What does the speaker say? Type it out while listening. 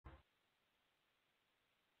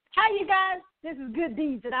Hi, you guys. This is Good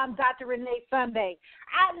Deeds, and I'm Dr. Renee Sunday.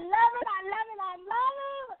 I love it.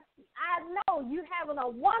 I know you're having a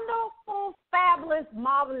wonderful, fabulous,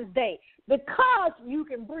 marvelous day because you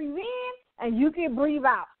can breathe in and you can breathe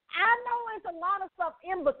out. I know it's a lot of stuff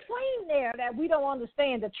in between there that we don't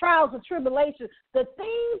understand, the trials and tribulations, the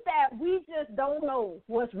things that we just don't know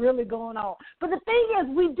what's really going on. But the thing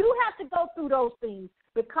is, we do have to go through those things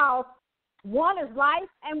because one is life,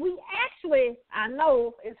 and we actually, I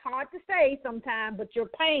know it's hard to say sometimes, but your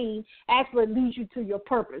pain actually leads you to your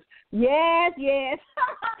purpose. Yes.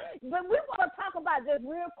 But we want to talk about this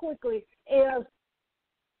real quickly is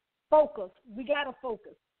focus. We got to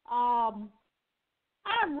focus. I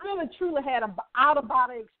really, truly had an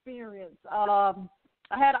out-of-body experience. I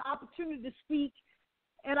had an opportunity to speak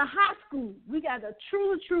at a high school. We got to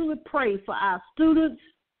truly pray for our students,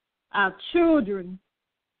 our children,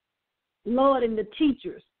 Lord, and the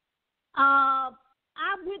teachers. I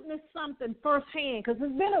witnessed something firsthand because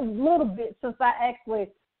it's been a little bit since I actually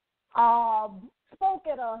spoke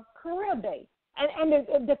at a career day. And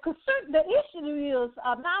the issue is,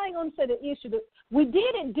 I ain't going to say the issue, we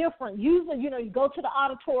did it different. Usually, you go to the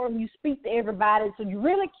auditorium, you speak to everybody, so you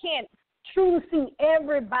really can't truly see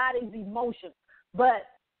everybody's emotions. But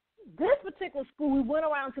this particular school, we went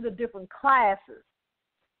around to the different classes.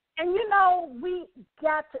 And, we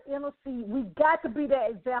got to intercede. We got to be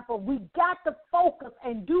that example. We got to focus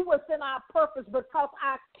and do what's in our purpose because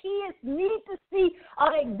our kids need to see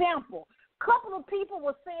an example. A couple of people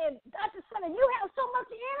were saying, Dr. Sunday, you have so much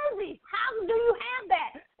energy. How do you have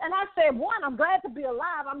that? And I said, one, I'm glad to be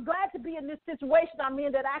alive. I'm glad to be in this situation I'm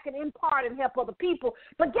in that I can impart and help other people.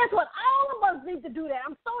 But guess what? All of us need to do that.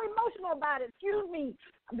 I'm so emotional about it. Excuse me.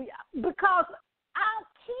 Because our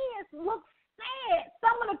kids look sad.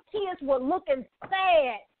 Some of the kids were looking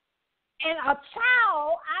sad. And a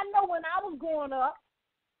child, I know when I was growing up,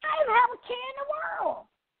 I didn't have a care in the world.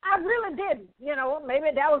 I really didn't.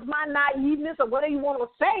 Maybe that was my naiveness or whatever you want to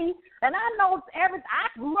say. And I know I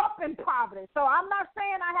grew up in poverty. So I'm not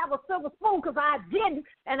saying I have a silver spoon because I didn't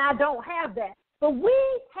and I don't have that. But we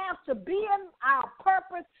have to be in our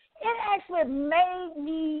purpose. It actually made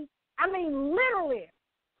me, literally,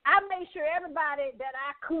 I made sure everybody that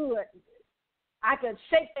I could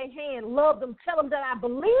shake their hand, love them, tell them that I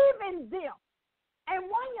believe in them. And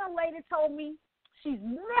one young lady told me she's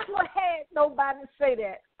never had nobody say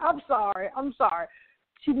that. I'm sorry.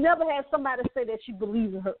 She never had somebody say that she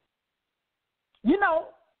believes in her.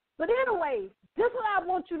 But anyway, this is what I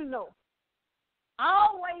want you to know.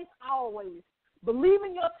 Always believe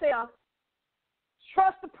in yourself,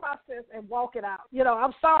 trust the process, and walk it out.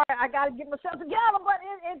 I'm sorry, I got to get myself together, but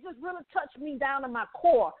it just really touched me down in my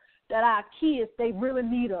core that our kids, they really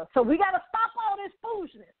need us. So we got to stop all this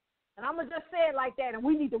foolishness. And I'm going to just say it like that, and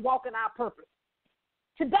we need to walk in our purpose.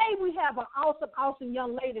 Today we have an awesome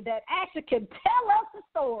young lady that actually can tell us the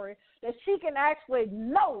story that she can actually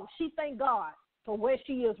know she thank God for where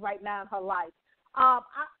she is right now in her life.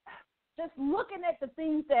 Just looking at the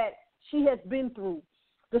things that she has been through,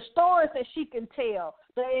 the stories that she can tell,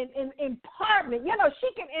 the impartment, she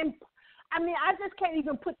can, I just can't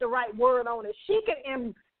even put the right word on it. She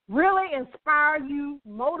can really inspire you,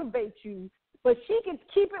 motivate you, but she can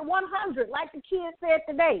keep it 100, like the kid said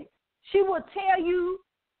today. She will tell you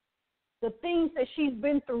the things that she's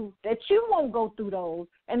been through, that you won't go through those,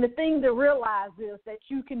 and the thing to realize is that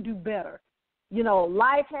you can do better.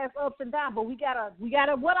 Life has ups and downs, but we gotta.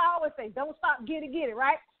 What I always say, don't stop, get it,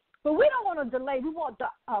 right? But we don't want to delay. We want the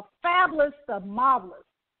fabulous, the marvelous,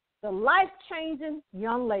 the life-changing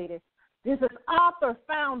young lady. This is author,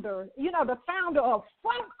 founder, the founder of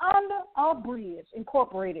From Under a Bridge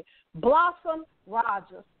Incorporated, Blossom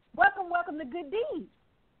Rodgers. Welcome to Good Deeds.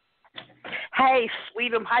 Hey,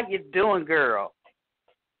 Sweetum, how you doing, girl?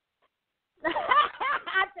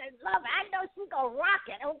 I said, love it. I know she's going to rock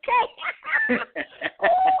it, okay?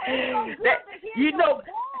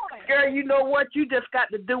 Girl, you know what? You just got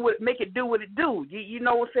to make it do what it do. You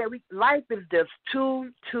know what I'm saying? Life is just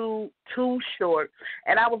too short.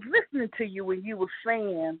 And I was listening to you when you were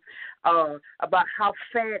saying about how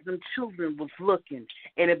sad them children was looking,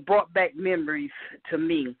 and it brought back memories to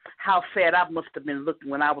me, how sad I must have been looking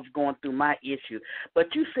when I was going through my issue.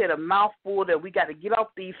 But you said a mouthful that we got to get off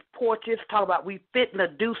these porches, talk about we fitting to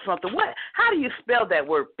do something. How do you spell that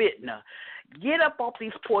word, fitting? Get up off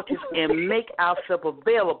these porches and make ourselves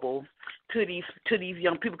available to these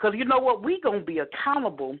young people, because you know what, we gonna be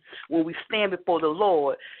accountable when we stand before the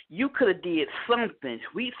Lord. You could have did something.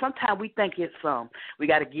 Sometimes we think it's we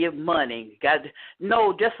got to give money,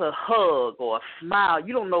 no, just a hug or a smile.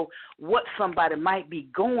 You don't know what somebody might be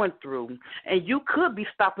going through, and you could be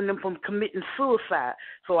stopping them from committing suicide.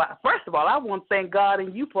 So first of all, I want to thank God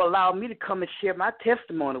and you for allowing me to come and share my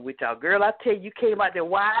testimony with y'all. Girl, I tell you, you came out there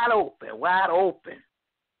wide open. Well,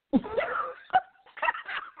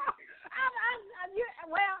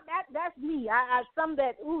 that's me. I some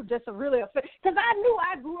that just a really because I knew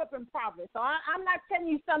I grew up in Providence, so I'm not telling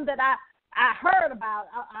you something that I heard about.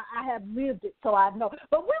 I have lived it, so I know.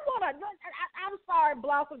 But we want to. I'm sorry,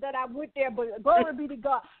 Blossom, that I went there, but glory be to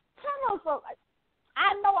God. Tell us.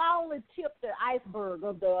 I know I only tipped the iceberg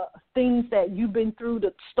of the things that you've been through,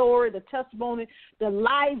 the story, the testimony, the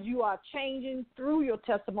lives you are changing through your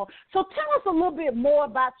testimony. So tell us a little bit more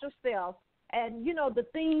about yourself and, the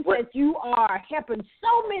things that you are helping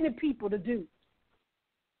so many people to do.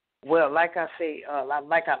 Well, like I say, I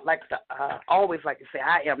always like to say,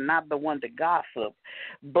 I am not the one to gossip,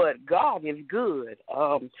 but God is good.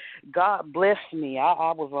 God blessed me.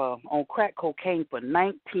 I was on crack cocaine for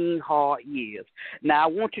 19 hard years. Now, I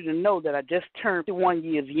want you to know that I just turned 51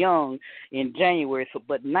 years young in January,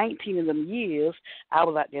 but 19 of them years, I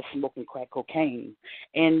was out there smoking crack cocaine.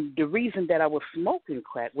 And the reason that I was smoking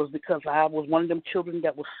crack was because I was one of them children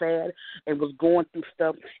that was sad and was going through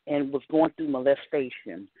stuff and was going through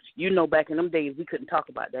molestation. Back in them days, we couldn't talk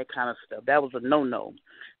about that kind of stuff. That was a no-no.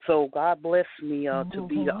 So God blessed me to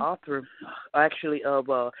be the author, actually, of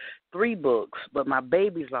 3 books, but my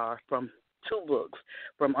babies are from 2 books,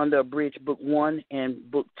 From Under a Bridge, Book 1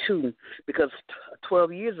 and Book 2, because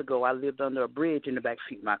 12 years ago, I lived under a bridge in the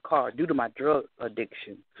backseat of my car due to my drug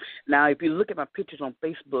addiction. Now, if you look at my pictures on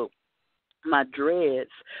Facebook, my dreads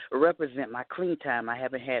represent my clean time. I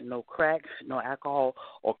haven't had no crack, no alcohol,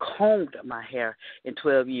 or combed my hair in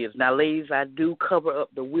 12 years. Now, ladies, I do cover up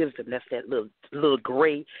the wisdom. That's that little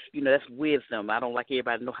gray. That's wisdom. I don't like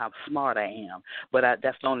everybody to know how smart I am, but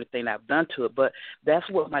that's the only thing I've done to it. But that's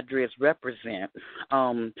what my dreads represent.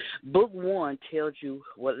 Book 1 tells you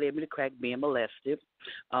what led me to crack, being molested.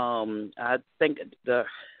 I think the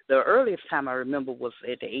earliest time I remember was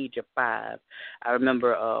at the age of 5. I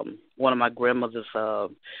remember one of my grandmother's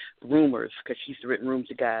roomers, because she used to rent rooms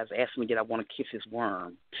to guys, asked me did I want to kiss his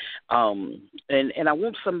worm. And I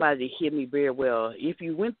want somebody to hear me very well. If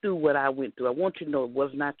you went through what I went through, I want you to know it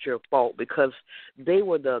was not your fault, because they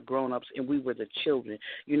were the grown-ups and we were the children.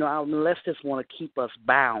 Our molesters want to keep us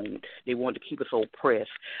bound. They want to keep us oppressed.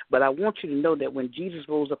 But I want you to know that when Jesus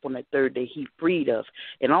rose up on that 3rd day, he freed us.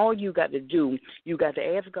 And all you got to do, you got to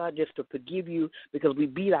ask God just to forgive you, because we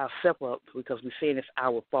beat ourselves up because we're saying it's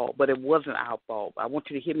our fault. But it wasn't our fault. I want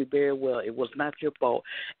you to hear me very well. It was not your fault.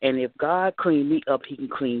 And if God cleaned me up, he can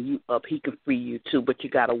clean you up. He can free you too, but you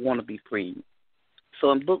got to want to be free.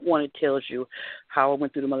 So in Book 1, it tells you how I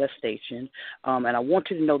went through the molestation. And I want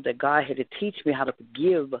you to know that God had to teach me how to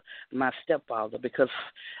forgive my stepfather, because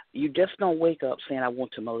you just don't wake up saying I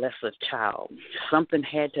want to molest a child. Something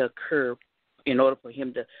had to occur in order for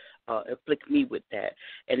him to afflict me with that.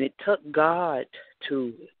 And it took God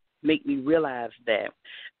to make me realize that.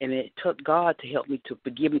 And it took God to help me to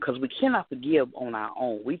forgive him, because we cannot forgive on our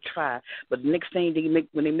own. We try, but the next thing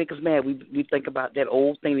when they make us mad, we think about that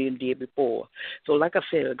old thing they did before. So like I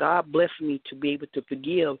said, God blessed me to be able to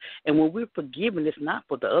forgive. And when we're forgiving, it's not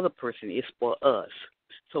for the other person, it's for us.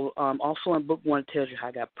 So also in Book 1, it tells you how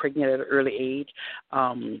I got pregnant at an early age,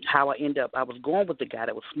 how I ended up, I was going with the guy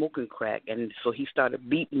that was smoking crack, and so he started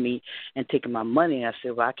beating me and taking my money, and I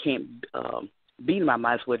said, well, I can't beat him, I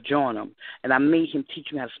might as well join him. And I made him teach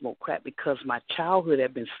me how to smoke crack, because my childhood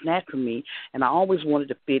had been snatched from me, and I always wanted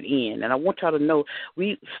to fit in. And I want y'all to know,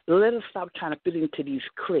 let us stop trying to fit into these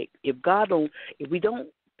cliques. If we don't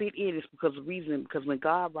fit in, it's because when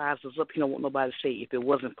God rises up, he don't want nobody to say, if it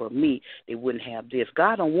wasn't for me, they wouldn't have this.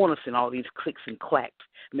 God don't want us in all these cliques and clacks,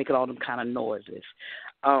 making all them kind of noises.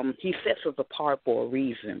 He sets us apart for a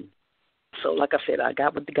reason. So, like I said, I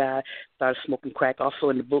got with the guy, started smoking crack.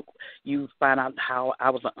 Also in the book, you find out how I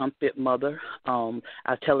was an unfit mother.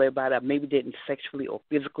 I tell everybody I maybe didn't sexually or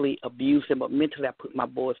physically abuse them, but mentally I put my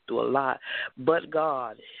boys through a lot. But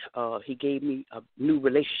God, he gave me a new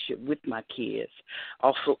relationship with my kids.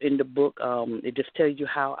 Also in the book, it just tells you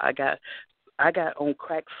how I got on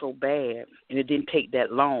crack so bad, and it didn't take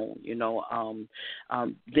that long,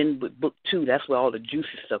 Then with Book 2, that's where all the juicy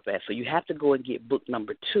stuff at. So you have to go and get book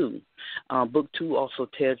number 2. Book 2 also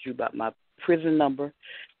tells you about my prison number,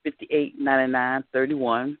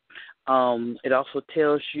 589931. It also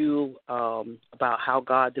tells you about how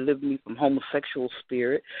God delivered me from homosexual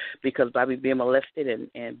spirit, because by me being molested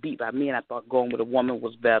and beat by men, I thought going with a woman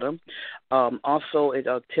was better. Also, it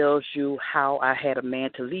tells you how I had a man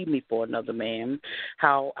to leave me for another man,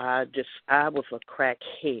 how I was a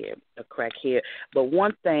crackhead. But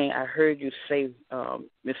one thing I heard you say,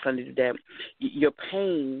 Miss Sunday, that your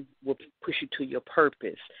pain will push you to your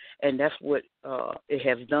purpose, and that's what it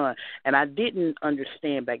has done. And I didn't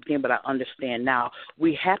understand back then, but I understand now.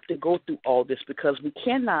 We have to go through all this because we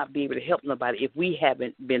cannot be able to help nobody if we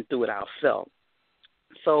haven't been through it ourselves.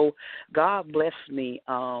 So God bless me.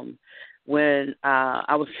 When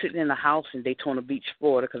I was sitting in a house in Daytona Beach,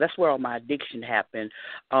 Florida, because that's where all my addiction happened,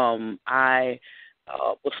 I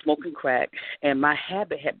was smoking crack, and my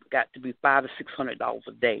habit had got to be $500 to $600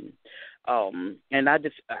 a day. And I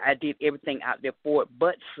did everything out there for it,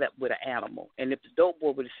 but slept with an animal. And if the dope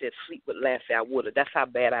boy would have said sleep with Lassie, I would have. That's how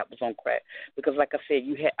bad I was on crack. Because like I said,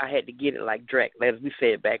 I had to get it like Drake, as we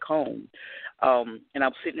said back home. And I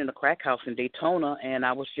was sitting in a crack house in Daytona, and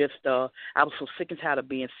I was just, I was so sick and tired of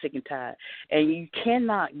being sick and tired. And you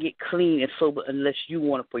cannot get clean and sober unless you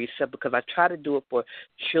want it for yourself, because I try to do it for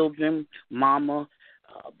children, mama,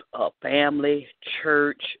 family,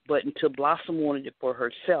 church, but until Blossom wanted it for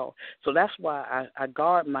herself. So that's why I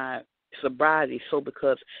guard my sobriety. So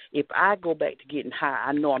because if I go back to getting high,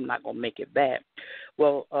 I know I'm not going to make it back.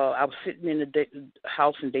 Well, I was sitting in the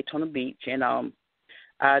house in Daytona Beach, and I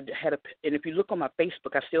had and if you look on my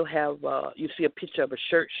Facebook, I still have, you see a picture of a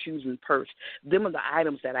shirt, shoes, and purse. Them are the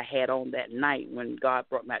items that I had on that night when God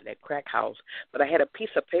brought me out that crack house. But I had a piece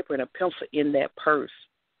of paper and a pencil in that purse.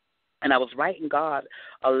 And I was writing God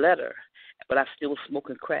a letter, but I still was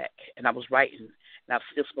smoking crack. And I was writing, and I was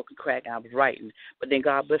still smoking crack, and I was writing. But then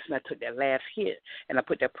God bless me, I took that last hit, and I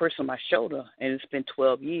put that purse on my shoulder, and it's been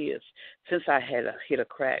 12 years since I had hit a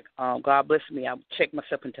crack. God bless me, I checked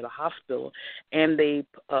myself into the hospital, and they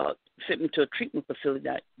sent me to a treatment facility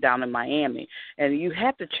down in Miami. And you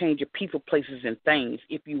have to change your people, places, and things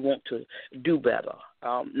if you want to do better.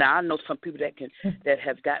 Now, I know some people that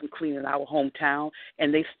have gotten clean in our hometown,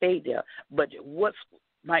 and they stayed there. But what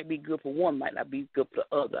might be good for one might not be good for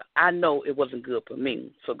the other. I know it wasn't good for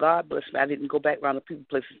me. So God bless me. I didn't go back around to people,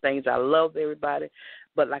 places, things. I love everybody.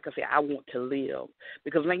 But like I said, I want to live.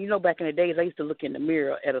 Because, man, back in the days, I used to look in the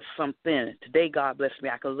mirror at a something. Today, God bless me,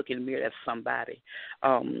 I can look in the mirror at somebody.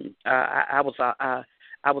 I'm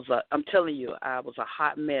telling you, I was a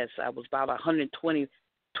hot mess. I was about 120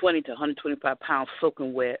 to 125 pounds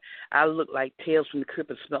soaking wet. I looked like Tales from the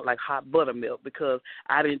Crypt and smelled like hot buttermilk because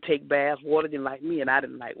I didn't take baths. Water didn't like me, and I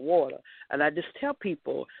didn't like water. And I just tell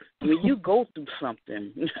people, when you go through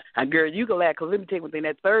something, and girl, you can laugh, because let me tell you one thing.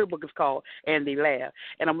 That third book is called And They Laugh.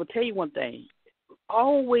 And I'm going to tell you one thing.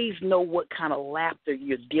 Always know what kind of laughter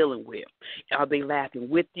you're dealing with. Are they laughing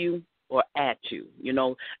with you or at you?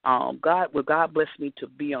 God blessed me to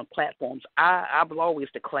be on platforms. I was always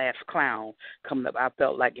the class clown coming up. I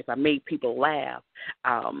felt like if I made people laugh,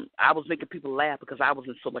 I was making people laugh because I was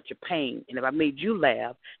in so much of pain. And if I made you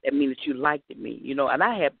laugh, that means that you liked me, And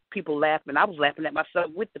I had people laughing. I was laughing at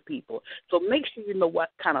myself with the people. So make sure you know what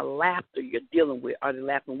kind of laughter you're dealing with. Are they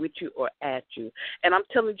laughing with you or at you? And I'm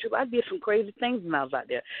telling you, I did some crazy things when I was out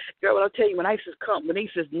there. Girl, what I'll tell you, when they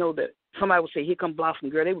used to know that somebody would say, here come Blossom,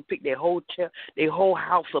 girl, they would pick their whole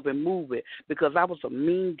house up and move it, because I was a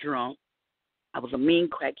mean drunk. I was a mean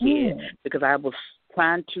crackhead because I was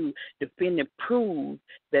trying to defend and prove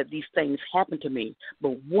that these things happened to me.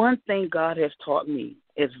 But one thing God has taught me,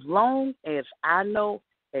 as long as I know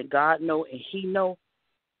and God know and he know,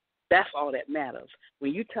 that's all that matters.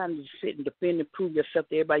 When you're trying to sit and defend and prove yourself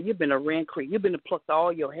to everybody, you've been a rancor. You've been to pluck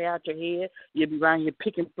all your hair out your head. You'll be around here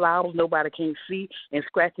picking flowers nobody can see and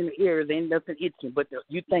scratching the ears. Ain't nothing itching, but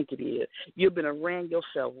you think it is. You've been around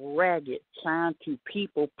yourself ragged, trying to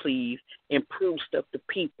people please and prove stuff to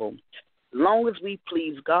people. Long as we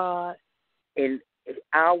please God and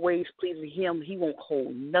our ways pleasing him, he won't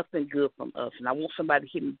hold nothing good from us. And I want somebody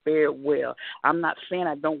to hear me very well. I'm not saying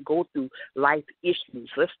I don't go through life issues.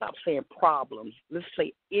 Let's stop saying problems. Let's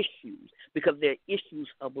say issues, because they're issues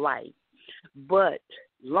of life. But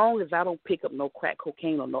long as I don't pick up no crack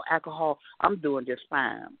cocaine or no alcohol, I'm doing just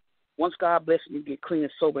fine. Once God blessed me to get clean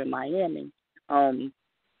and sober in Miami,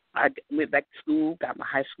 I went back to school, got my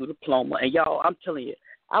high school diploma. And, y'all, I'm telling you,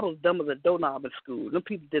 I was dumb as a doorknob in school. Them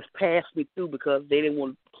people just passed me through because they didn't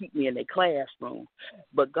want to keep me in their classroom.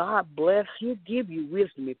 But God bless, he'll give you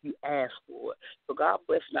wisdom if you ask for it. So God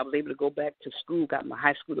bless me. I was able to go back to school, got my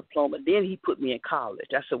high school diploma. Then he put me in college.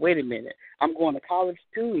 I said, wait a minute, I'm going to college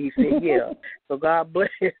too? He said, yeah. So God bless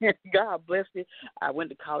me. I went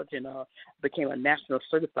to college and became a national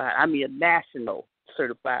certified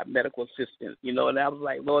medical assistant, and I was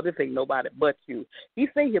like, Lord, this ain't nobody but you. He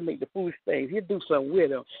said he'll make the foolish things. He'll do something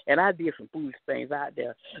with them. And I did some foolish things out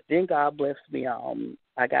there. Then God blessed me.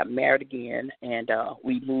 I got married again, and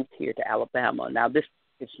we moved here to Alabama. Now, this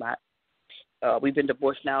is not, we've been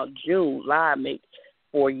divorced now. July make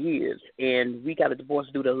 4 years, and we got a divorce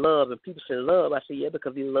due to love. And people say love. I said, yeah,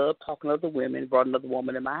 because he loved talking to other women, brought another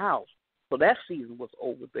woman in my house. So that season was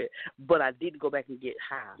over there. But I did go back and get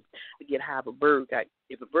high. If a bird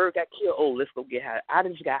got killed, let's go get high. I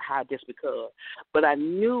just got high just because. But I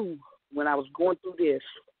knew when I was going through this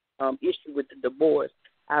issue with the divorce,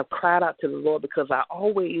 I cried out to the Lord because I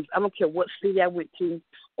don't care what city I went to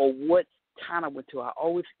or what town I went to, I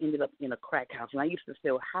always ended up in a crack house. And I used to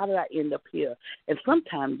say, well, how did I end up here? And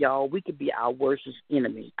sometimes, y'all, we could be our worst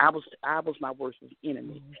enemy. I was my worst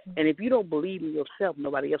enemy. Mm-hmm. And if you don't believe in yourself,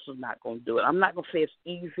 nobody else is not going to do it. I'm not going to say it's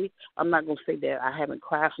easy. I'm not going to say that I haven't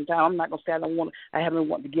cried sometimes. I'm not going to say I haven't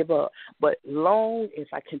wanted to give up. But long as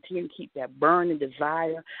I continue to keep that burning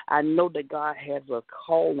desire, I know that God has a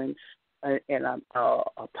calling and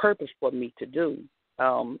a purpose for me to do.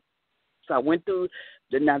 So I went through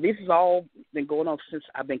now this has all been going on since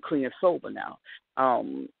I've been clean and sober now.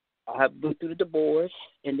 I went through the divorce,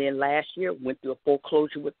 and then last year went through a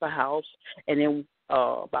foreclosure with the house, and then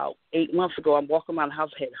about 8 months ago, I'm walking around the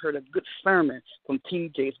house, had heard a good sermon from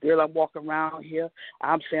TJ's. Girl, I'm walking around here.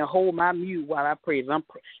 I'm saying, hold my mute while I praise.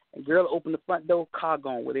 And girl opened the front door, car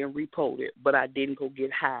gone with it and repoed it, but I didn't go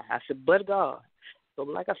get high. I said, but God. So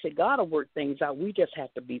like I said, God will work things out. We just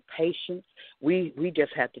have to be patient. We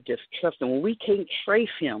just have to just trust him. When we can't trace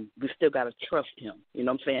him, we still got to trust him. You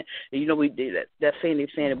know what I'm saying? And we did that saying they're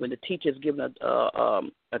saying that when the teacher's giving a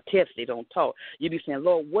test, they don't talk. You be saying,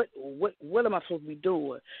 Lord, what am I supposed to be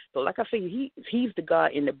doing? So like I said, he's the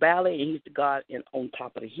God in the valley, and he's the God on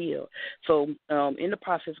top of the hill. So in the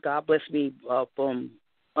process, God bless me from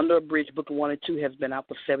Under a Bridge, book 1 and 2 has been out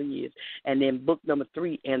for 7 years. And then book number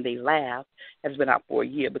 3, And They Laugh, has been out for a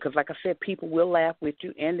year. Because like I said, people will laugh with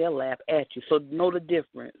you and they'll laugh at you. So know the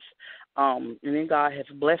difference. And then God has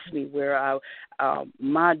blessed me where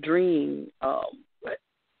my dream,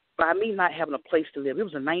 by me not having a place to live, it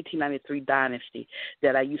was a 1993 dynasty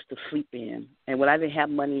that I used to sleep in. And when I didn't have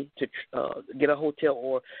money to get a hotel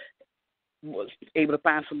or was able to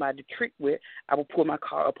find somebody to trick with, I would pull my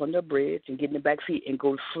car up under a bridge and get in the back seat and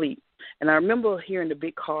go to sleep. And I remember hearing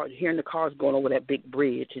the cars going over that big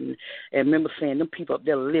bridge, and remember saying, them people up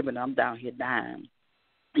there living, I'm down here dying.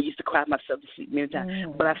 I used to cry myself to sleep many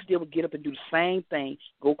times, but I still would get up and do the same thing,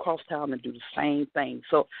 go across town and do the same thing.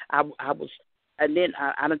 So I was. And then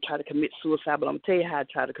I done tried to commit suicide, but I'm going to tell you how I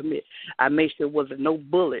tried to commit. I made sure there wasn't no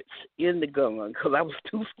bullets in the gun because I was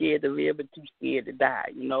too scared to live and too scared to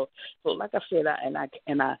die, So like I said,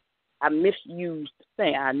 I misused the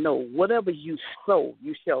thing. I know whatever you sow,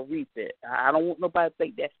 you shall reap it. I don't want nobody to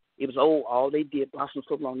think that it was, all they did blossom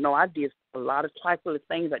so long. No, I did a lot of trifling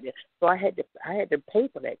things like that. So I had to pay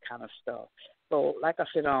for that kind of stuff. So like I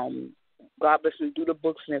said, God bless me, do the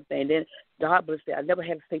books and everything. And then God bless me, I never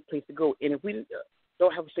had a safe place to go. And if we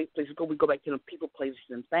don't have a safe place to go, we go back to the people, places,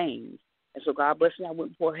 and things. And so God bless me, I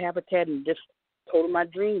went for Habitat and just told them my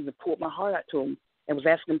dreams and poured my heart out to them and was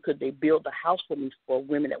asking them could they build a house for me for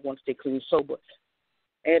women that want to stay clean and sober.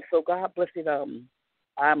 And so God bless it.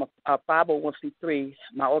 I'm a 501c3.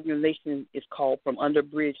 My organization is called From Under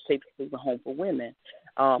Bridge Safe Haven Home for Women.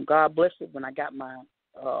 God bless it. When I got my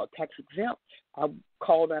tax exempt, I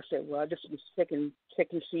called and I said, well, I just was checking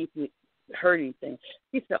to see if you heard anything.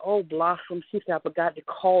 She said, oh, Blossom. She said, I forgot to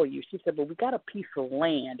call you. She said, but we got a piece of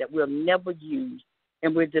land that we'll never use,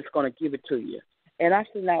 and we're just going to give it to you. And I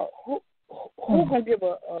said, now, who's going to give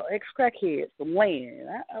a ex-crackhead some land?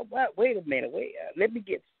 Wait a minute. Let me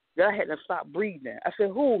get – I had to stop breathing. I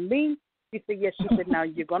said, who, me? She said, yes. She said, now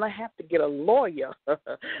you're going to have to get a lawyer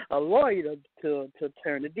to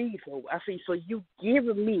turn the deeds over. I said, so you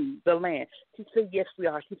giving me the land? She said, yes, we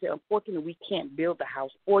are. She said, unfortunately, we can't build the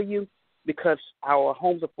house for you because our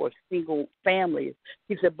homes are for single families.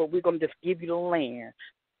 She said, but we're going to just give you the land.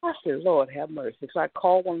 I said, Lord, have mercy. So I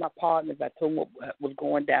called one of my partners. I told him what was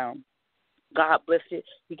going down. God bless it.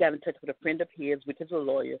 He got in touch with a friend of his, which is a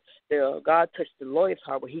lawyer. God touched the lawyer's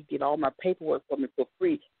heart where he did all my paperwork for me for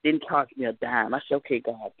free, didn't charge me a dime. I said, okay,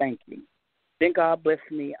 God, thank you. Then God blessed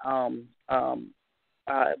me.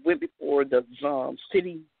 went before the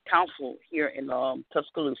city council here in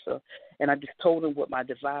Tuscaloosa, and I just told them what my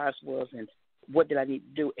desires was and what did I need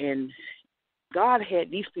to do. And God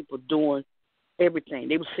had these people doing everything.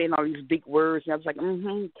 They were saying all these big words, and I was like,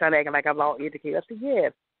 trying to act like I was all educated. I said, yeah.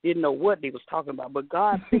 Didn't know what they was talking about, but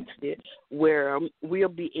God fixed it where we'll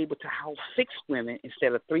be able to house 6 women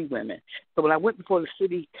instead of 3 women. So when I went before the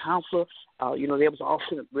city council, they was all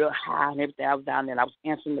sitting real high and everything. I was down there and I was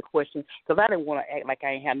answering the questions because I didn't want to act like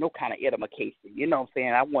I ain't had no kind of edification. You know what I'm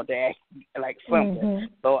saying? I wanted to act like something. Mm-hmm.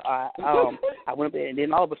 So I went up there, and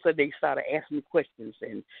then all of a sudden they started asking me questions,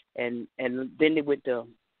 and then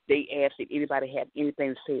they asked if anybody had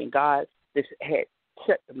anything to say, and God just had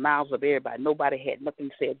shut the mouths of everybody. Nobody had nothing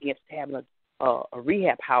to say against having a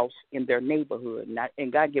rehab house in their neighborhood,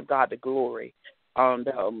 and God give God the glory. So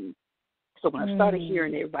when I started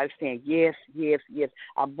hearing everybody saying yes, yes, yes,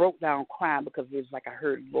 I broke down crying because it was like I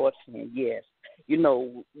heard the Lord saying yes.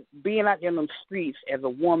 Being out there in the streets as a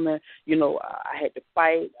woman, I had to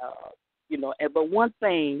fight, but one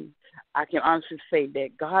thing I can honestly say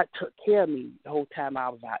that God took care of me the whole time I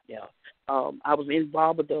was out there. I was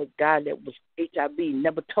involved with a guy that was HIV,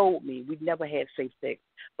 never told me. We never had safe sex.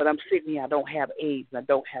 But I'm sitting here, I don't have AIDS, and I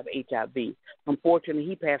don't have HIV. Unfortunately,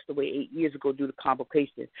 he passed away 8 years ago due to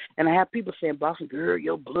complications. And I have people saying, Blossom, girl,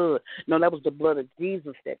 your blood. No, that was the blood of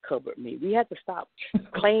Jesus that covered me. We had to stop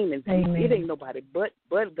claiming it ain't nobody but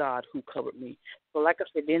God who covered me. So like I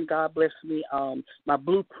said, then God blessed me. My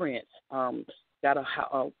blueprints, got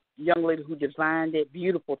a young lady who designed it,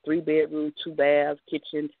 beautiful 3-bedroom, 2 baths,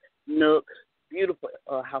 kitchen, nook, beautiful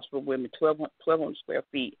house for women, 1,200 square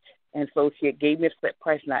feet. And so she gave me a set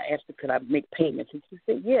price, and I asked her, could I make payments? And she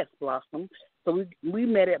said, yes, Blossom. So we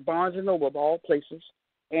met at Barnes & Noble, of all places.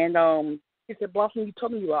 And she said, Blossom, you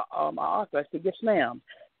told me you were an author. I said, yes, ma'am.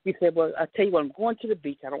 He said, well, I tell you what, I'm going to the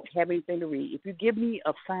beach. I don't have anything to read. If you give me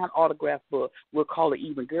a signed autograph book, we'll call it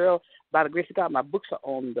even. Girl, by the grace of God, my books are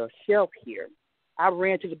on the shelf here. I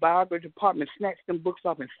ran to the biography department, snatched them books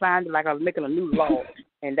off, and signed it like I was making a new law.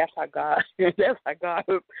 And that's how God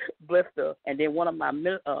blessed her. And then one of my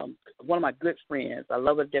good friends, I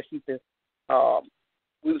love her that she said,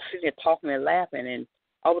 we were sitting there talking and laughing, and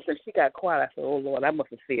all of a sudden she got quiet. I said, oh, Lord, I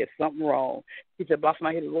must have said something wrong. She said, Blossom,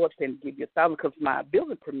 I hear the Lord saying to give you $1,000 because my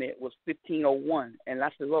building permit was $1,501. And I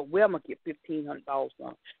said, Lord, where am I going to get $1,500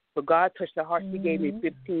 from? So God touched her heart. She gave me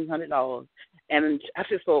 $1,500. And I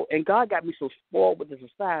said, and God got me so spoiled with this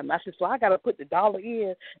assignment. I said, so I got to put the dollar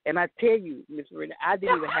in. And I tell you, Miss Marina, I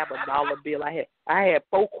didn't even have a dollar bill. I had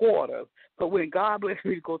 4 quarters. So when God blessed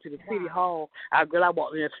me to go to the city hall, I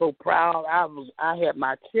walked in there so proud. I had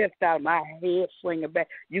my chest out, my head swinging back.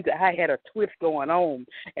 I had a twist going on.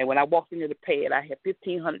 And when I walked in there to pay it, I had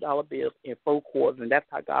 $1,500 bills and 4 quarters. And that's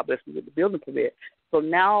how God blessed me with the building permit. So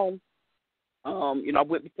now, I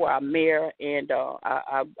went before our mayor, and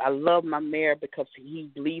I love my mayor because he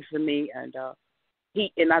believes in me, and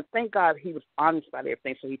I thank God he was honest about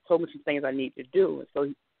everything. So he told me some things I need to do, and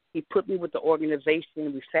so he put me with the organization.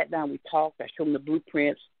 We sat down, we talked. I showed him the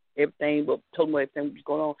blueprints, everything, but told him everything was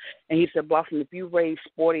going on. And he said, Blossom, if you raise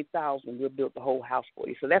 $40,000, we'll build the whole house for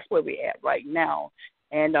you. So that's where we're at right now.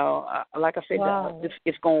 And like I said,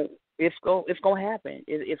 it's going to happen.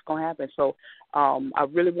 It's going to happen. So I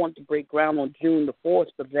really want to break ground on June the 4th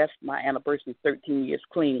because that's my anniversary, 13 years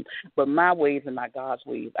clean. But my ways are not God's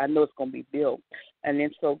ways. I know it's going to be built. And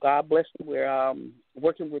then so God bless me. We're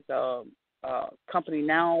working with a company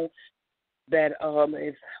now that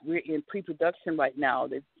we're in pre-production right now.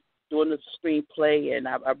 They're doing the screenplay, and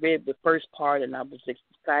I read the first part, and I was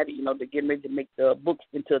excited, to get ready to make the books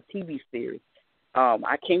into a TV series.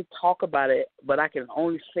 I can't talk about it, but I can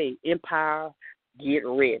only say, Empire, get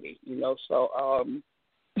ready, So I'm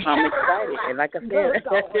excited, and like I said,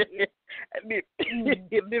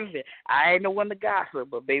 listen, I ain't no one to gossip,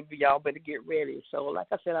 but baby, y'all better get ready. So like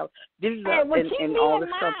I said, this is and all this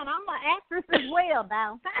stuff. I'm an actress as well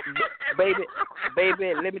now.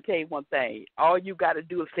 baby, let me tell you one thing. All you got to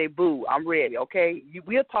do is say, "Boo, I'm ready." Okay,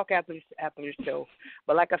 we'll talk after this show.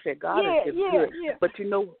 But like I said, God is good. Yeah. But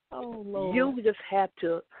you just have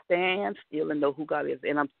to stand still and know who God is.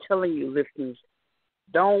 And I'm telling you, listeners,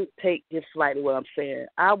 don't take this lightly what I'm saying.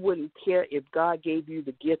 I wouldn't care if God gave you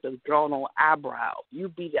the gift of drawing on eyebrows. You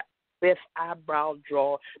be the best eyebrow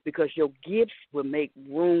drawer because your gifts will make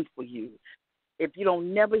room for you. If you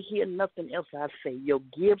don't never hear nothing else I say, your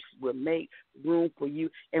gifts will make room for you.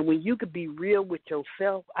 And when you could be real with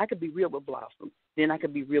yourself, I could be real with Blossom, then I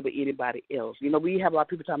could be real with anybody else. We have a lot of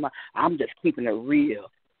people talking about, I'm just keeping it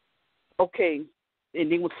real. Okay,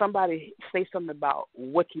 and then when somebody say something about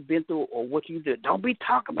what you've been through or what you did, don't be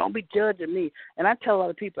judging me. And I tell a lot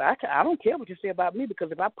of people, I don't care what you say about me,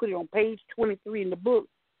 because if I put it on page 23 in the book,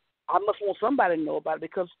 I must want somebody to know about it,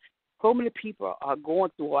 because so many people are going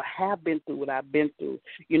through or have been through what I've been through,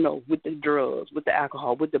 with the drugs, with the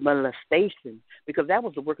alcohol, with the molestation, because that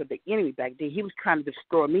was the work of the enemy back then. He was trying to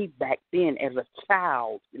destroy me back then as a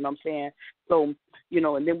child, you know what I'm saying? So,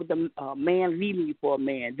 and then with the man leaving you for a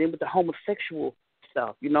man, then with the homosexual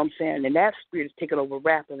stuff, you know what I'm saying? And that spirit is taking over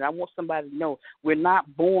rapping. And I want somebody to know we're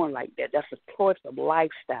not born like that. That's a choice of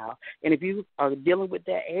lifestyle. And if you are dealing with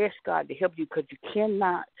that, ask God to help you, because you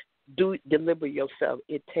cannot deliver yourself.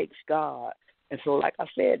 It takes God. And so, like I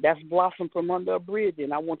said, that's Blossom from under a bridge.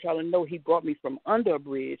 And I want y'all to know he brought me from under a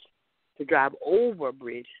bridge to drive over a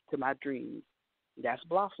bridge to my dreams. That's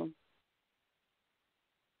Blossom.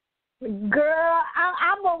 Girl,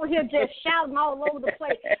 I'm over here just shouting all over the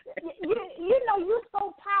place. You're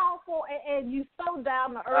so powerful, and you're so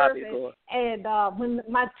down to earth. And when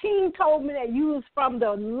my team told me that you was from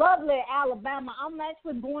the lovely Alabama, I'm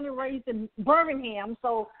actually born and raised in Birmingham,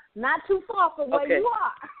 so not too far from where you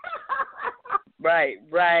are. Right.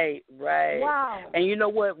 Wow. And you know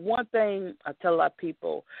what? One thing I tell a lot of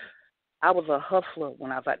people, I was a hustler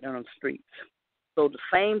when I was out there on the streets. So the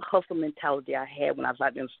same hustle mentality I had when I was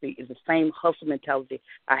out there on the street is the same hustle mentality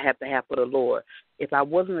I have to have for the Lord. If I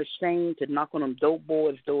wasn't ashamed to knock on them dope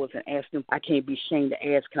boys' doors and ask them, I can't be ashamed to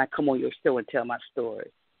ask, can I come on your show and tell my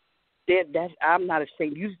story? I'm not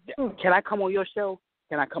ashamed. Can I come on your show?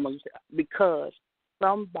 Can I come on your show? Because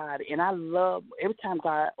somebody, and I love, every time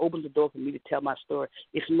God opens the door for me to tell my story,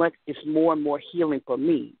 it's more and more healing for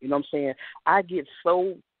me. You know what I'm saying? I get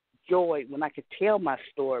so joy when I can tell my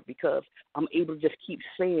story, because I'm able to just keep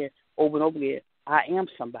saying over and over again, I am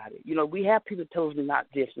somebody. We have people tell us we're not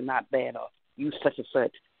this, we're not that, or you such and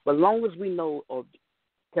such. But as long as we know or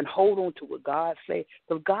can hold on to what God say,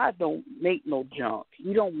 because God don't make no junk.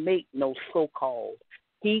 He don't make no so-called.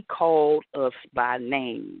 He called us by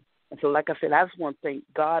name. And so, like I said, I just want to thank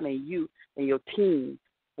God and you and your team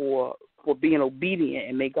for being obedient,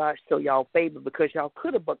 and may God show y'all favor, because y'all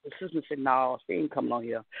could have bucked the system and said, no, she ain't coming on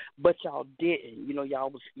here. But y'all didn't.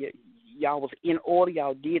 Y'all was in order.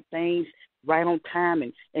 Y'all did things right on time,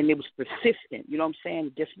 and it was persistent. You know what I'm saying?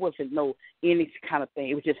 It just wasn't any kind of thing.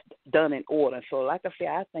 It was just done in order. And so, like I said,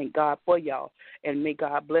 I thank God for y'all, and may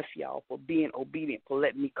God bless y'all for being obedient, for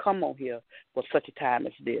letting me come on here for such a time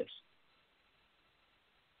as this.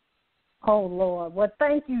 Oh, Lord. Well,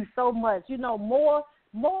 thank you so much.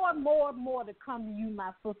 More to come to you,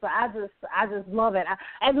 my sister. I just love it.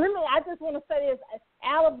 I just want to say this: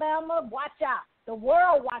 Alabama, watch out. The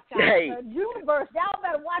world, watch out. Hey. The universe, y'all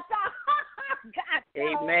better watch out. God,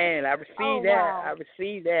 amen. I receive that. Wow. I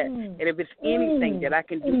receive that. And if it's anything that I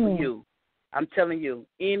can do for you, I'm telling you,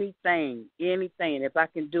 anything. And if I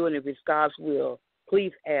can do it, if it's God's will,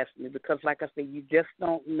 please ask me, because, like I said, you just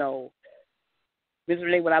don't know. Ms.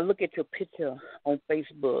 Renee, when I look at your picture on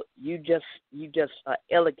Facebook, you just are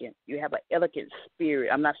elegant. You have an elegant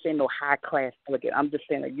spirit. I'm not saying no high class elegant. I'm just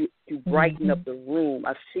saying that you brighten up the room.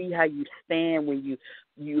 I see how you stand when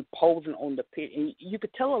you posing on the picture. And you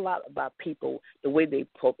could tell a lot about people the way they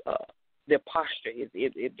their posture.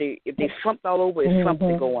 If they slumped all over, it's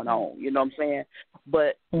something going on. You know what I'm saying?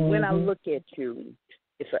 But when I look at you,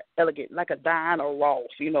 it's an elegant, like a Diana Ross,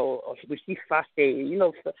 or when she's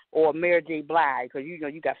sauté, or Mary J. Blige, because you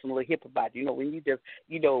got some little hip about you. When you just,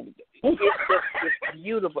 it's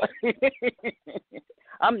beautiful.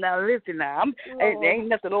 I'm not listening now. There ain't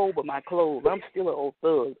nothing old but my clothes. I'm still an old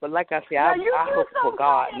thug, but like I said, I hope for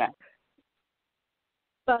God now.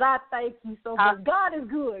 But I thank you so much. God is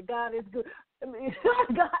good. God is good.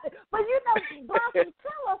 God, but Blossom,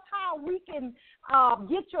 tell us how we can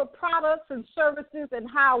get your products and services, and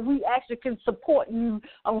how we actually can support you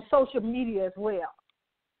on social media as well.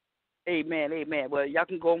 Amen. Well, y'all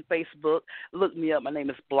can go on Facebook, look me up. My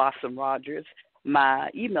name is Blossom Rodgers.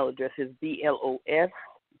 My email address is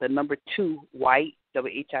BLOS2 White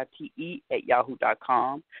WHITE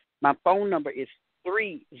 @yahoo.com. My phone number is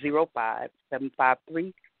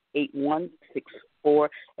 305-753-8164.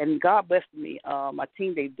 And God bless me. My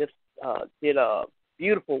team, they just did a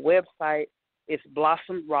beautiful website. It's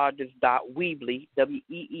blossomrodgers.weebly,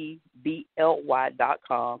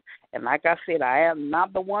 WEEBLY.com. And like I said, I am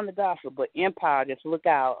not the one to gossip, but Empire, just look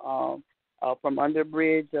out. From Under a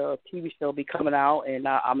Bridge TV show will be coming out, and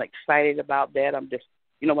I'm excited about that. I'm just,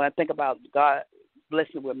 when I think about God bless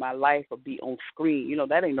me with my life or be on screen. You know,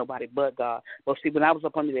 that ain't nobody but God. But see, when I was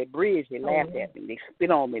up under that bridge, they laughed at me. They spit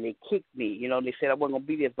on me. They kicked me. You know, they said I wasn't going to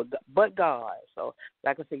be there but God. So,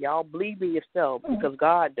 like I said, y'all believe in yourself because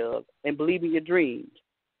God does, and believe in your dreams.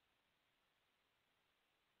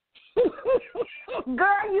 Girl,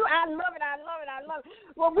 I love it.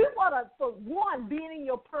 Well, we want to, for one, being in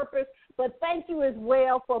your purpose, but thank you as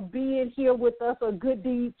well for being here with us on Good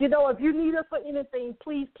Deeds. You know, if you need us for anything,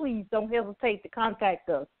 please don't hesitate to contact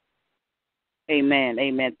us. Amen.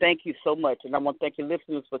 Thank you so much, and I want to thank your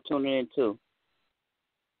listeners for tuning in, too.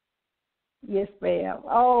 Yes, ma'am.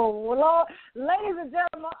 Oh, well, Lord, ladies and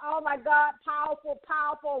gentlemen, oh, my God,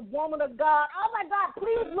 powerful woman of God. Oh, my God,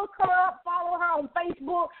 please look her up, follow her on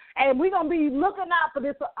Facebook, and we're going to be looking out for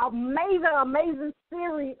this amazing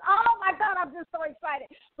series. Oh, my God, I'm just so excited.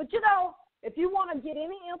 But, you know, if you want to get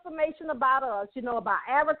any information about us, you know, about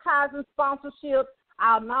advertising, sponsorship,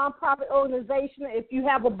 our nonprofit organization, if you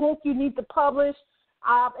have a book you need to publish,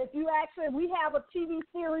 we have a TV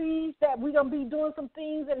series that we're going to be doing some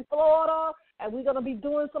things in Florida, and we're going to be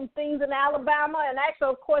doing some things in Alabama, and actually,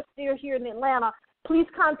 of course, still here in Atlanta. Please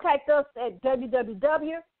contact us at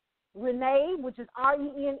www.Renee, which is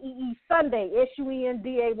RENEE Sunday,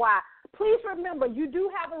 SUNDAY. Please remember, you do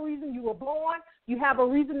have a reason you were born. You have a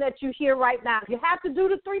reason that you're here right now. You have to do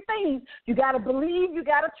the three things. You got to believe, you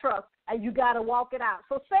got to trust, and you got to walk it out.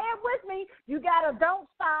 So say it with me. You got to don't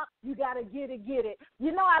stop. You got to get it.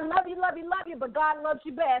 You know I love you, but God loves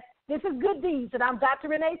you best. This is Good Deeds, and I'm Dr.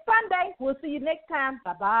 Renee Sunday. We'll see you next time.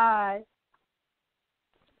 Bye-bye.